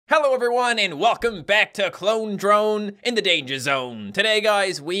Hello everyone and welcome back to Clone Drone in the Danger Zone. Today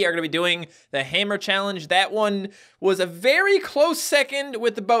guys, we are going to be doing the hammer challenge. That one was a very close second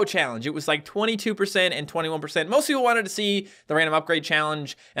with the bow challenge. It was like 22% and 21%. Most people wanted to see the random upgrade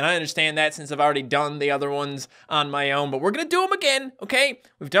challenge, and I understand that since I've already done the other ones on my own, but we're going to do them again, okay?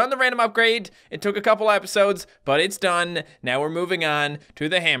 We've done the random upgrade. It took a couple episodes, but it's done. Now we're moving on to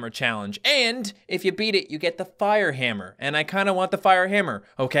the hammer challenge. And if you beat it, you get the fire hammer, and I kind of want the fire hammer,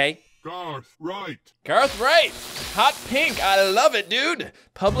 okay? Garth, right. Garth, right. Hot pink. I love it, dude.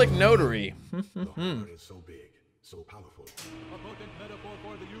 Public notary. The hammer is so big, so powerful. A potent metaphor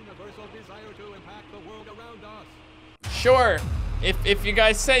for the universal desire to impact the world around us. Sure, if you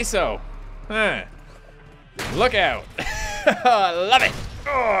guys say so. Huh. Look out. I love it.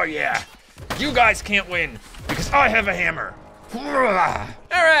 Oh, yeah. You guys can't win because I have a hammer. All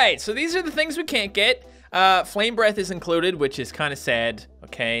right, so these are the things we can't get. Flame breath is included, which is kind of sad.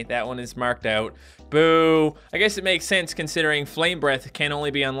 Okay, that one is marked out. Boo. I guess it makes sense considering flame breath can only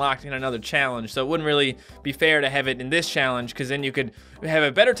be unlocked in another challenge, so it wouldn't really be fair to have it in this challenge, because then you could have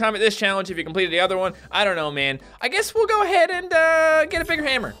a better time at this challenge if you completed the other one. I don't know, man. I guess we'll go ahead and get a bigger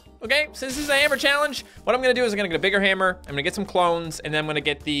hammer. Okay, since this is a hammer challenge, what I'm gonna do is I'm gonna get a bigger hammer, I'm gonna get some clones, and then I'm gonna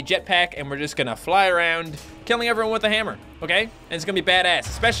get the jetpack, and we're just gonna fly around, killing everyone with the hammer, okay? And it's gonna be badass,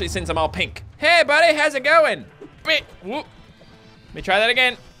 especially since I'm all pink. Hey, buddy, how's it going? Whoop. Let me try that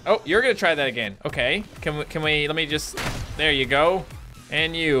again. Oh, you're gonna try that again. Okay, can we, let me just, there you go.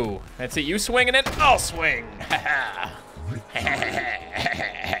 And you, that's it, you swinging it, I'll swing.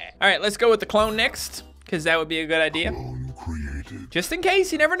 All right, let's go with the clone next, because that would be a good idea. Just in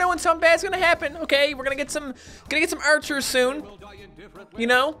case, you never know when something bad's gonna happen. Okay, we're gonna get some archers soon. You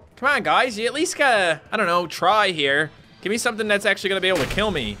know, come on, guys. You at least gotta, I don't know, try here. Give me something that's actually gonna be able to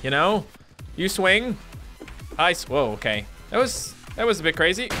kill me. You know, you swing. Whoa, okay. That was a bit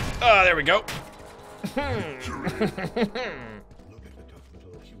crazy. Oh, there we go.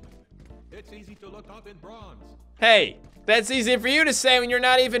 It's easy to look up in bronze. Hey, that's easy for you to say when you're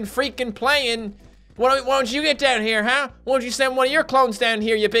not even freaking playing. Why don't you get down here, huh? Why don't you send one of your clones down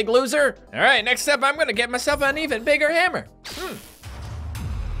here, you big loser? All right, next up, I'm gonna get myself an even bigger hammer.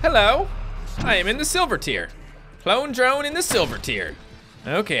 Hello, I am in the silver tier. Clone drone in the silver tier.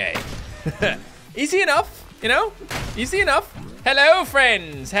 Okay, easy enough, you know? Easy enough. Hello,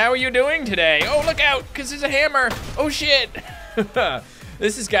 friends, how are you doing today? Oh, look out, cause there's a hammer. Oh shit.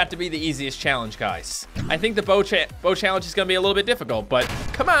 This has got to be the easiest challenge, guys. I think the bow challenge is gonna be a little bit difficult, but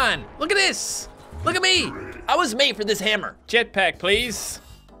come on, look at this. Look at me! I was made for this hammer. Jetpack, please.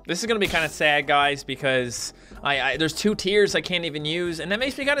 This is gonna be kind of sad, guys, because there's 2 tiers I can't even use, and that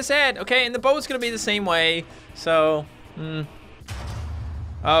makes me kind of sad, okay? And the bow's gonna be the same way, so,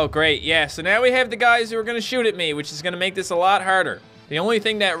 Oh, great, yeah, so now we have the guys who are gonna shoot at me, which is gonna make this a lot harder. The only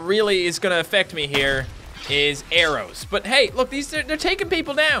thing that really is gonna affect me here is arrows. But hey, look, they're taking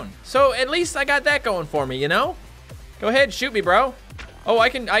people down, so at least I got that going for me, you know? Go ahead, shoot me, bro. Oh, I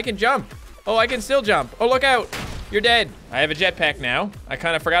can jump. Oh, I can still jump. Oh, look out. You're dead. I have a jetpack now. I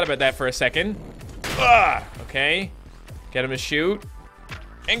kind of forgot about that for a second. Okay. Get him to shoot.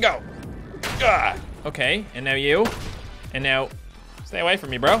 And go. Okay, and now you. And now, stay away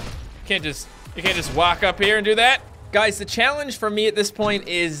from me, bro. You can't just walk up here and do that. Guys, the challenge for me at this point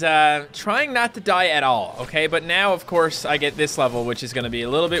is trying not to die at all, okay? But now, of course, I get this level, which is gonna be a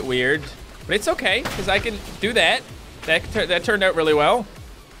little bit weird. But it's okay, because I can do that. That turned out really well.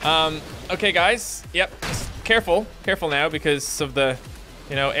 Okay, guys. Yep. Just careful now because of the,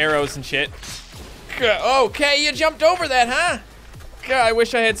 you know, arrows and shit. Okay, you jumped over that, huh? God, I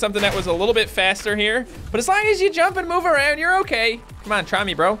wish I had something that was a little bit faster here. But as long as you jump and move around, you're okay. Come on, try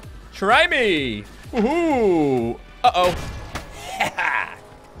me, bro. Try me. Woohoo. Uh-oh.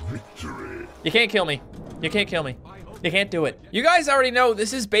 Victory. You can't kill me. You can't kill me. You can't do it. You guys already know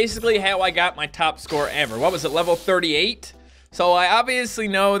this is basically how I got my top score ever. What was it, level 38? So I obviously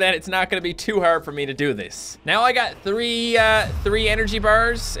know that it's not gonna be too hard for me to do this. Now I got three energy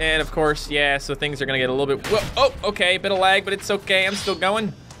bars, and of course, yeah, so things are gonna get a little bit, whoa, oh, okay, bit of lag, but it's okay, I'm still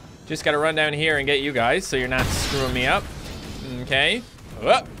going. Just gotta run down here and get you guys so you're not screwing me up. Okay,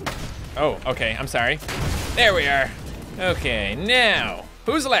 oh, okay, I'm sorry. There we are. Okay, now,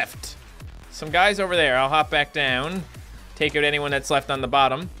 who's left? Some guys over there, I'll hop back down. Take out anyone that's left on the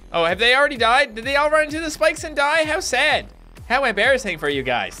bottom. Oh, have they already died? Did they all run into the spikes and die? How sad. How embarrassing for you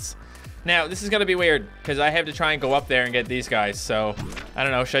guys. Now, this is gonna be weird, because I have to try and go up there and get these guys, so, I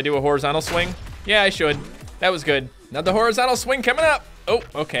don't know, should I do a horizontal swing? Yeah, I should. That was good. Another horizontal swing coming up. Oh,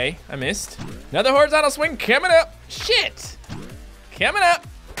 okay, I missed. Another horizontal swing coming up. Shit. Coming up.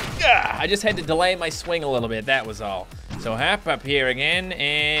 I just had to delay my swing a little bit, that was all. So hop up here again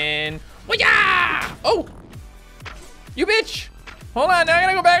and wah-ya! Oh, you bitch! Hold on, now I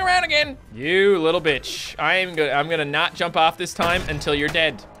gotta go back around again. You little bitch. I'm gonna not jump off this time until you're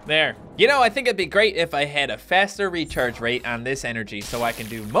dead. There. You know, I think it'd be great if I had a faster recharge rate on this energy so I can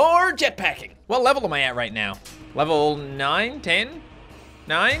do more jetpacking. What level am I at right now? Level 9, 10,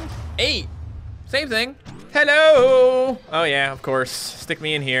 9, 8. Same thing. Hello. Oh yeah, of course. Stick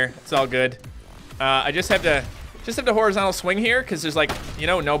me in here. It's all good. I just have to horizontal swing here because there's like, you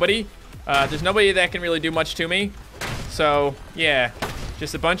know, nobody. There's nobody that can really do much to me. So yeah,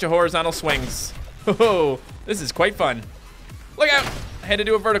 just a bunch of horizontal swings. Oh, this is quite fun. Look out. I had to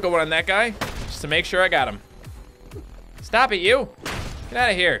do a vertical one on that guy just to make sure I got him. Stop it, you. Get out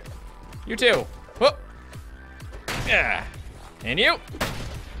of here. You too. Whoop. Yeah. And you.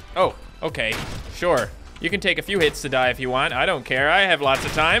 Oh, okay. Sure. You can take a few hits to die if you want. I don't care. I have lots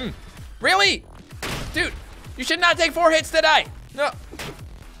of time. Really? Dude, you should not take 4 hits to die. No.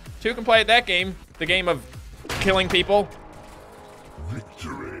 2 can play at that game. The game of killing people.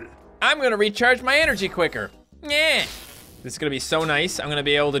 Victory. I'm gonna recharge my energy quicker. Yeah. This is gonna be so nice. I'm gonna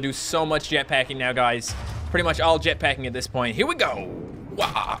be able to do so much jetpacking now, guys. Pretty much all jetpacking at this point. Here we go.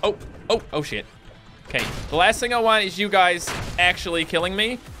 Wow. Oh shit. Okay, the last thing I want is you guys actually killing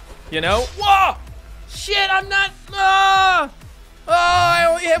me. You know? Whoa! Shit, I'm not, oh, I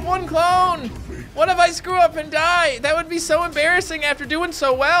only have 1 clone. What if I screw up and die? That would be so embarrassing after doing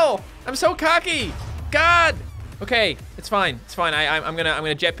so well. I'm so cocky. God. Okay, it's fine. It's fine. I'm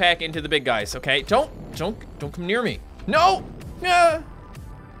gonna jetpack into the big guys. Okay, don't come near me. No. Yeah.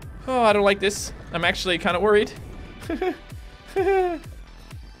 Oh, I don't like this. I'm actually kind of worried.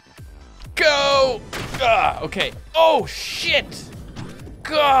 Go. Okay. Oh shit.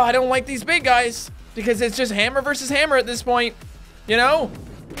 God, I don't like these big guys because it's just hammer versus hammer at this point. You know?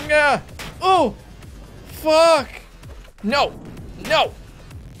 Yeah. Oh. Fuck. No. No.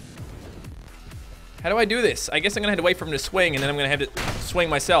 How do I do this? I guess I'm gonna have to wait for him to swing and then I'm gonna have to swing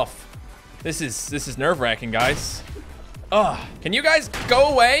myself. This is nerve-wracking, guys. Ugh. Can you guys go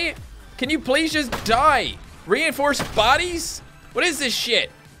away? Can you please just die? Reinforced bodies? What is this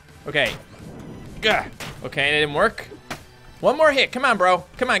shit? Okay. Gah. Okay, it didn't work. 1 more hit. Come on, bro.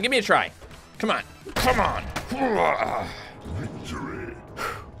 Come on, give me a try. Come on. Come on. Victory.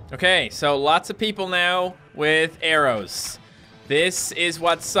 Okay, so lots of people now with arrows. This is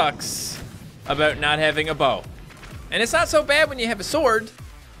what sucks about not having a bow. And it's not so bad when you have a sword,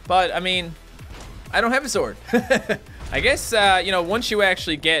 but I mean, I don't have a sword. I guess, you know, once you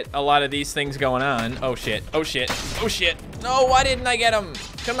actually get a lot of these things going on, oh shit, oh shit, oh shit. No, why didn't I get him?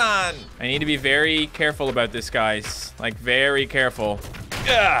 Come on. I need to be very careful about this, guys. Like, very careful.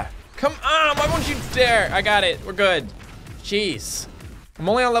 Ugh. Come on, why won't you dare? I got it, we're good. Jeez. I'm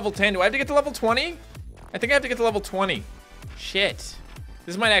only on level 10, do I have to get to level 20? I think I have to get to level 20. Shit.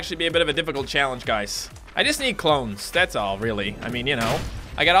 This might actually be a bit of a difficult challenge, guys. I just need clones, that's all, really. I mean, you know,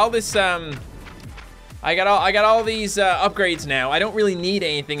 I got all this, I got all these upgrades now. I don't really need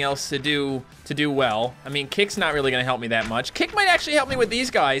anything else to do well. I mean, kick's not really gonna help me that much. Kick might actually help me with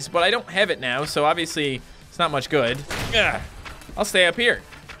these guys, but I don't have it now, so obviously it's not much good. Ugh. I'll stay up here.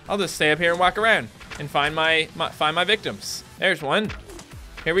 I'll just stay up here and walk around and find my victims. There's one.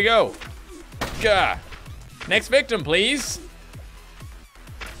 Here we go. Gah. Next victim, please.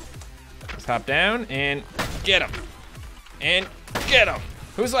 Let's hop down and get him. And get him.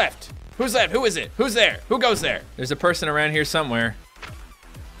 Who's left? Who's left? Who is it? Who's there? Who goes there? There's a person around here somewhere.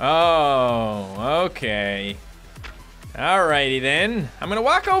 Oh, okay. Alrighty then. I'm gonna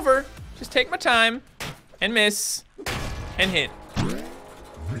walk over, just take my time, and miss, and hit.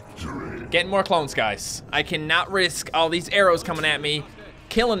 Victory. Getting more clones, guys. I cannot risk all these arrows coming at me,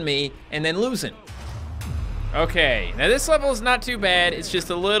 killing me, and then losing. Okay, now this level is not too bad. It's just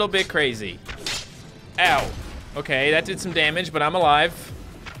a little bit crazy. Ow. Okay, that did some damage, but I'm alive.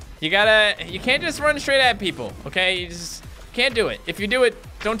 You can't just run straight at people, okay? You just can't do it. If you do it,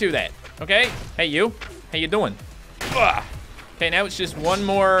 don't do that, okay? Hey, you. How you doing? Ugh. Okay, now it's just one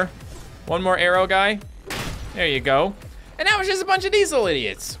more arrow guy. There you go. And now it's just a bunch of these little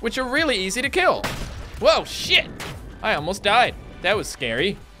idiots, which are really easy to kill. Whoa, shit. I almost died. That was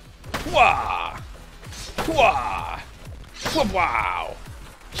scary. Wah. Wah. Wow.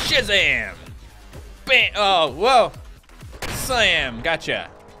 Shazam. Bam. Oh, whoa. Slam. Gotcha.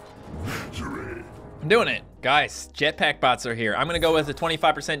 Victory. I'm doing it. Guys, jetpack bots are here. I'm gonna go with a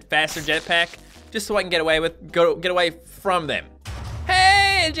 25% faster jetpack just so I can get away from them.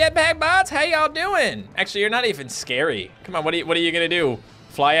 Hey, jetpack bots, how y'all doing? Actually, you're not even scary. Come on, what are you gonna do?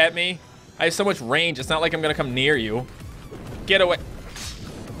 Fly at me? I have so much range, it's not like I'm gonna come near you. Get away.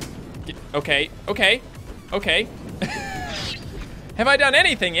 Okay. Have I done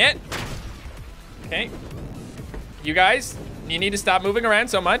anything yet? Okay. You guys, you need to stop moving around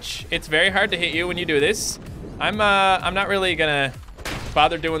so much. It's very hard to hit you when you do this. I'm not really gonna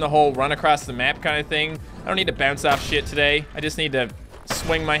bother doing the whole run across the map kind of thing. I don't need to bounce off shit today. I just need to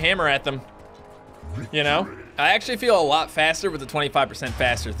swing my hammer at them. You know? I actually feel a lot faster with the 25%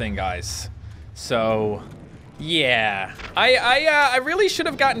 faster thing, guys. So, yeah. I really should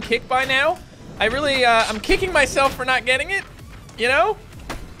have gotten kicked by now. I'm kicking myself for not getting it. You know?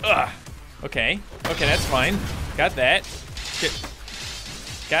 Ugh. Okay. Okay, that's fine. Got that. Shit.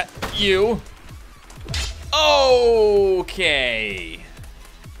 Got you. Okay.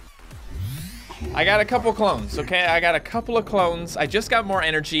 I got a couple clones, okay? I got a couple of clones. I just got more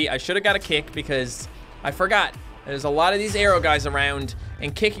energy. I should have got a kick because I forgot. There's a lot of these arrow guys around,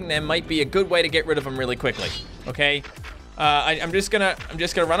 and kicking them might be a good way to get rid of them really quickly, okay? I'm just gonna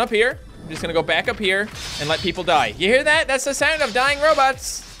run up here. I'm just gonna go back up here and let people die. You hear that? That's the sound of dying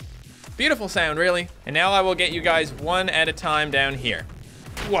robots. Beautiful sound, really. And now I will get you guys one at a time down here.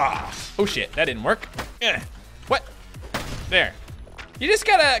 Wow. Oh shit, that didn't work. What? There. You just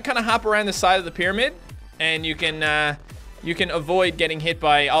gotta kind of hop around the side of the pyramid, and you can avoid getting hit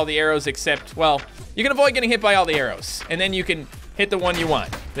by all the arrows except, well, you can avoid getting hit by all the arrows, and then you can hit the one you want.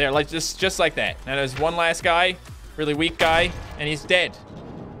 There, like just like that. Now there's one last guy, really weak guy, and he's dead.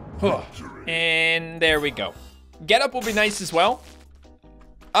 And there we go. Get up will be nice as well.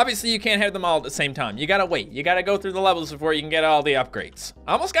 Obviously, you can't have them all at the same time. You gotta wait. You gotta go through the levels before you can get all the upgrades.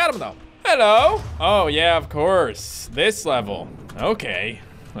 Almost got them though. Hello. Oh yeah, of course. This level. Okay.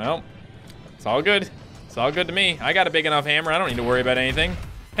 Well, it's all good. It's all good to me. I got a big enough hammer. I don't need to worry about anything.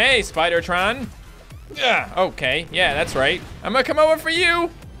 Hey, Spidertron. Yeah. Okay. Yeah, that's right. I'm gonna come over for you.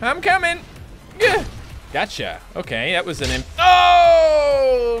 I'm coming. Yeah. Gotcha. Okay, that was an imp.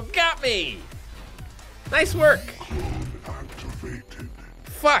 Oh, got me. Nice work.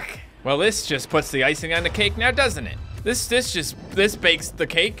 Fuck. Well, this just puts the icing on the cake now, doesn't it? This bakes the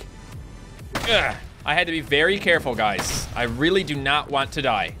cake. Ugh. I had to be very careful, guys. I really do not want to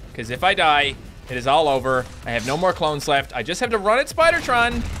die, because if I die, it is all over. I have no more clones left. I just have to run at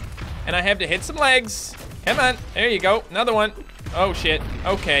Spidertron, and I have to hit some legs. Come on. There you go. Another one. Oh, shit.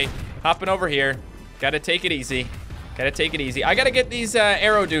 Okay. Hopping over here. Gotta take it easy. Gotta take it easy. I gotta get these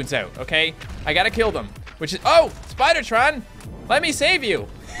arrow dudes out, okay? I gotta kill them, which is... Oh, Spidertron! Let me save you.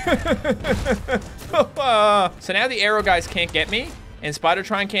 So now the arrow guys can't get me, and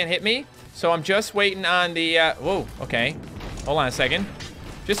Spidertron can't hit me. So I'm just waiting on the, whoa, okay. Hold on a second.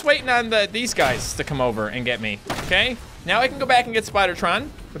 Just waiting on these guys to come over and get me, okay? Now I can go back and get Spidertron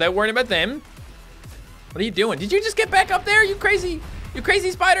without worrying about them. What are you doing? Did you just get back up there, you crazy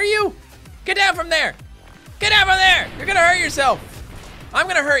spider, you? Get down from there. Get down from there. You're gonna hurt yourself. I'm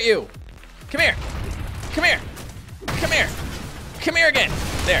gonna hurt you. Come here. Come here. Come here. Come here again.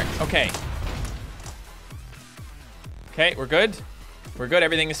 There, okay. Okay, we're good. We're good,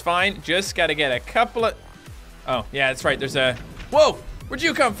 everything is fine. Just gotta get a couple of... Oh, yeah, that's right, there's a... Whoa, where'd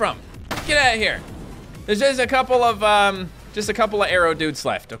you come from? Get out of here. There's just a couple of arrow dudes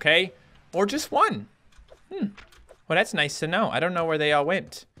left, okay? Or just one. Well, that's nice to know. I don't know where they all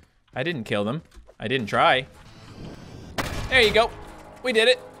went. I didn't kill them. I didn't try. There you go. We did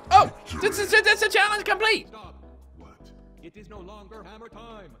it. Oh, that's a challenge complete. Stop. What? It is no longer hammer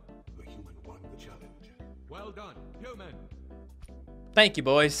time. The human won the challenge. Well done, human. Thank you,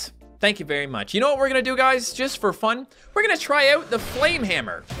 boys. Thank you very much. You know what we're gonna do, guys? Just for fun, we're gonna try out the flame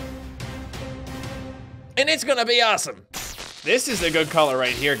hammer. And it's gonna be awesome. This is a good color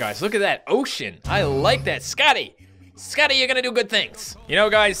right here, guys. Look at that ocean. I like that. Scotty, you're gonna do good things. You know,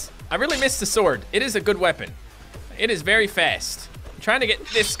 guys, I really missed the sword. It is a good weapon. It is very fast. I'm trying to get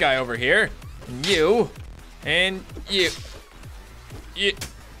this guy over here. And you. And you.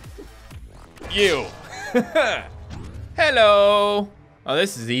 You. Hello. Oh,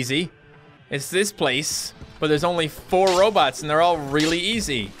 this is easy. It's this place, but there's only 4 robots and they're all really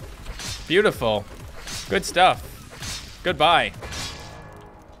easy. Beautiful. Good stuff. Goodbye.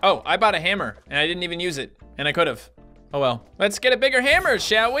 Oh, I bought a hammer and I didn't even use it, and I could have. Oh well. Let's get a bigger hammer,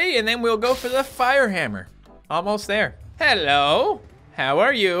 shall we? And then we'll go for the fire hammer. Almost there. Hello. How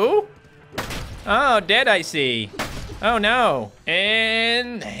are you? Oh, dead, I see. Oh no.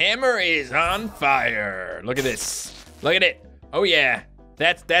 And hammer is on fire. Look at this. Look at it. Oh yeah.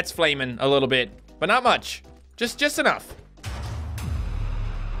 That's flaming a little bit, but not much. Just enough.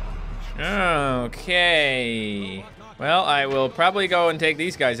 Okay. Well, I will probably go and take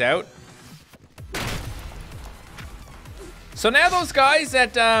these guys out. So now those guys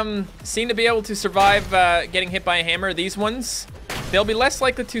that seem to be able to survive getting hit by a hammer, these ones, they'll be less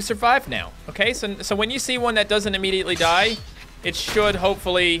likely to survive now, okay? So when you see one that doesn't immediately die, it should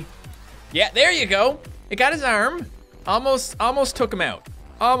hopefully, yeah, there you go. It got his arm. Almost took him out.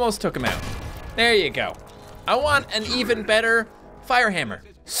 Almost took him out. There you go. I want an even better fire hammer.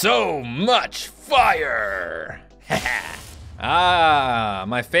 So much fire. Ah,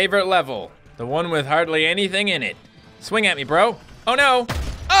 my favorite level. The one with hardly anything in it. Swing at me, bro. Oh no.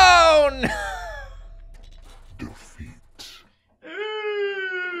 Oh no.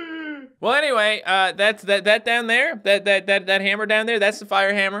 Well, anyway, that's that down there. That hammer down there. That's the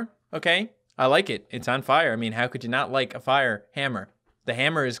fire hammer. Okay, I like it. It's on fire. I mean, how could you not like a fire hammer? The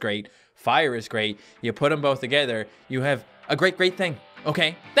hammer is great. Fire is great. You put them both together, you have a great thing.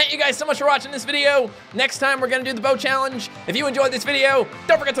 Okay. Thank you guys so much for watching this video. Next time we're gonna do the bow challenge. If you enjoyed this video,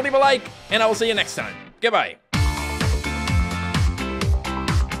 don't forget to leave a like, and I will see you next time. Goodbye.